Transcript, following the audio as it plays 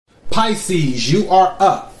Pisces, you are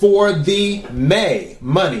up for the May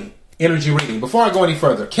Money Energy Reading. Before I go any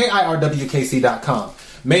further, KIRWKC.com,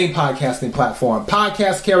 main podcasting platform.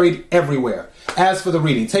 Podcast carried everywhere. As for the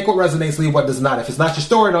reading, take what resonates, leave what does not. If it's not your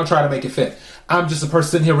story, don't try to make it fit. I'm just a person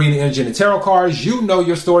sitting here reading energy and tarot cards. You know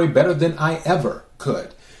your story better than I ever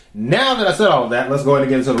could. Now that I said all of that, let's go ahead and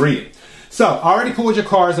get into the reading. So, I already pulled your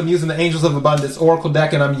cards. I'm using the Angels of Abundance Oracle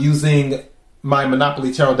deck, and I'm using my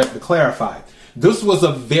Monopoly Tarot deck to clarify. This was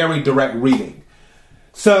a very direct reading.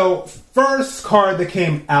 So, first card that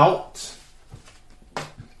came out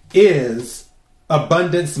is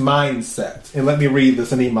Abundance Mindset. And let me read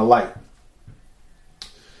this and need my light.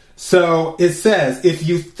 So, it says, if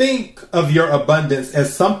you think of your abundance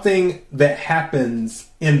as something that happens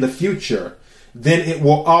in the future, then it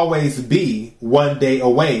will always be one day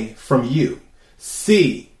away from you.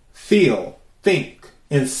 See, feel, think,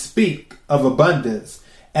 and speak of abundance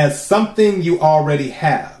as something you already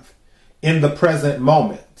have in the present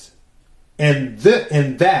moment. And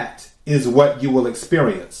that is what you will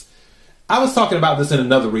experience. I was talking about this in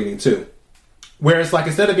another reading too, where it's like,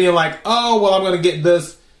 instead of being like, oh, well, I'm going to get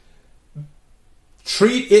this,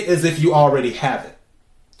 treat it as if you already have it.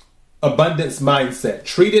 Abundance mindset.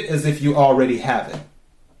 Treat it as if you already have it.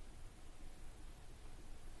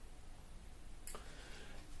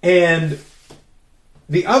 And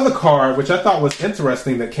the other card, which I thought was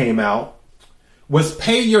interesting that came out, was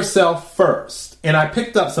pay yourself first. And I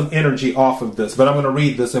picked up some energy off of this, but I'm going to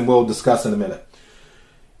read this and we'll discuss in a minute.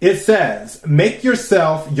 It says, make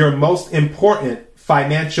yourself your most important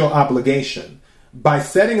financial obligation by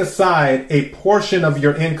setting aside a portion of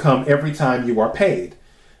your income every time you are paid.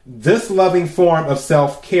 This loving form of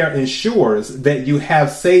self-care ensures that you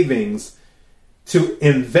have savings to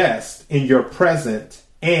invest in your present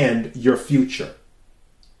and your future.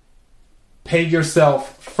 Pay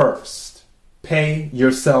yourself first. Pay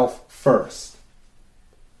yourself first.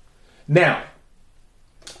 Now,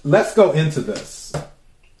 let's go into this.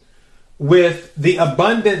 With the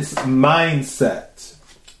abundance mindset,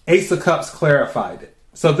 Ace of Cups clarified it.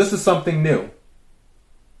 So this is something new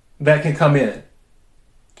that can come in.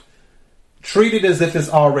 Treat it as if it's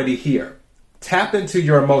already here. Tap into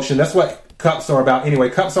your emotion. That's what cups are about anyway.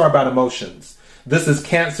 Cups are about emotions. This is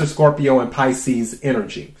Cancer, Scorpio, and Pisces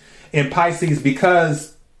energy. In Pisces,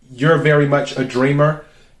 because you're very much a dreamer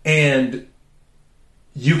and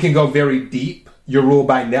you can go very deep, you're ruled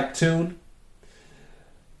by Neptune.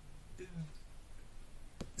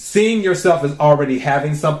 Seeing yourself as already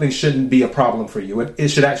having something shouldn't be a problem for you. It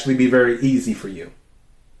should actually be very easy for you.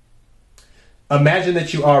 Imagine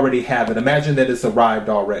that you already have it. Imagine that it's arrived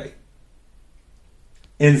already.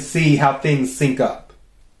 And see how things sync up.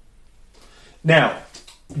 Now,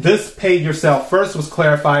 this pay yourself first was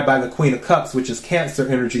clarified by the Queen of Cups, which is Cancer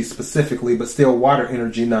energy specifically, but still water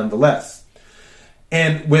energy nonetheless.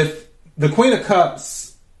 And with the Queen of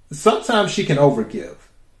Cups, sometimes she can overgive.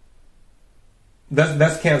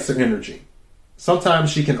 That's Cancer energy. Sometimes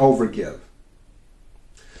she can overgive.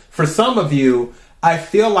 For some of you, I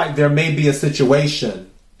feel like there may be a situation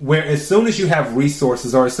where as soon as you have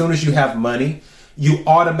resources or as soon as you have money, you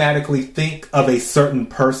automatically think of a certain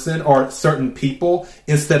person or certain people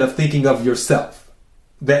instead of thinking of yourself.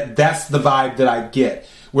 That's the vibe that I get.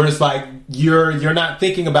 Where it's like you're not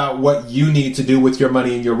thinking about what you need to do with your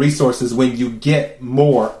money and your resources when you get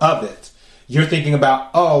more of it. You're thinking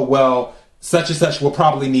about, oh, well, such and such will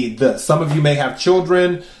probably need this. Some of you may have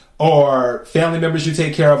children or family members you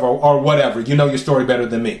take care of or whatever. You know your story better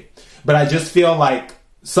than me. But I just feel like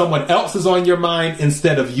someone else is on your mind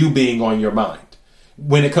instead of you being on your mind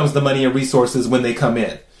when it comes to money and resources when they come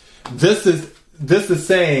in. This is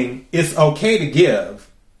saying it's okay to give.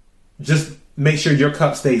 Just make sure your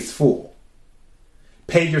cup stays full.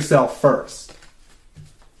 Pay yourself first.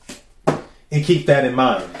 And keep that in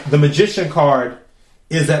mind. The Magician card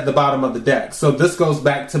is at the bottom of the deck. So this goes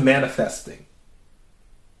back to manifesting.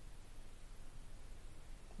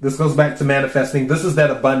 This goes back to manifesting. This is that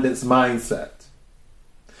abundance mindset.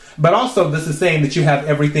 But also this is saying that you have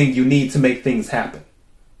everything you need to make things happen.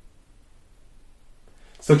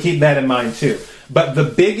 So keep that in mind too. But the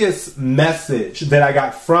biggest message that I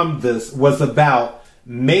got from this was about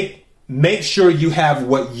make sure you have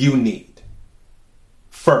what you need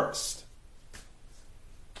first.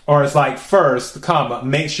 Or it's like first, comma,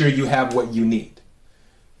 make sure you have what you need.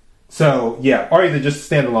 So yeah, or either just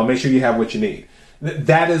stand alone, make sure you have what you need.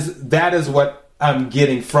 That is what I'm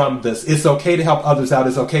getting from this. It's okay to help others out.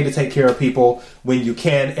 It's okay to take care of people when you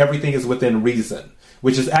can. Everything is within reason,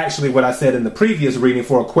 which is actually what I said in the previous reading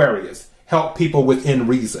for Aquarius. Help people within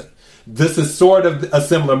reason. This is sort of a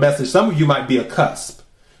similar message. Some of you might be a cusp,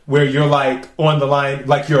 where you're like on the line,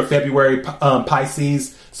 like you're a February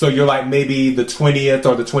Pisces, so you're like maybe the 20th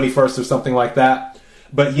or the 21st or something like that.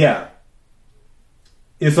 But yeah,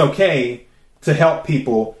 it's okay to help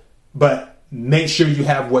people, but make sure you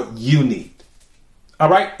have what you need. All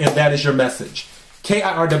right, and that is your message.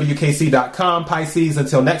 KIRWKC.com, Pisces.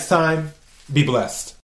 Until next time, be blessed.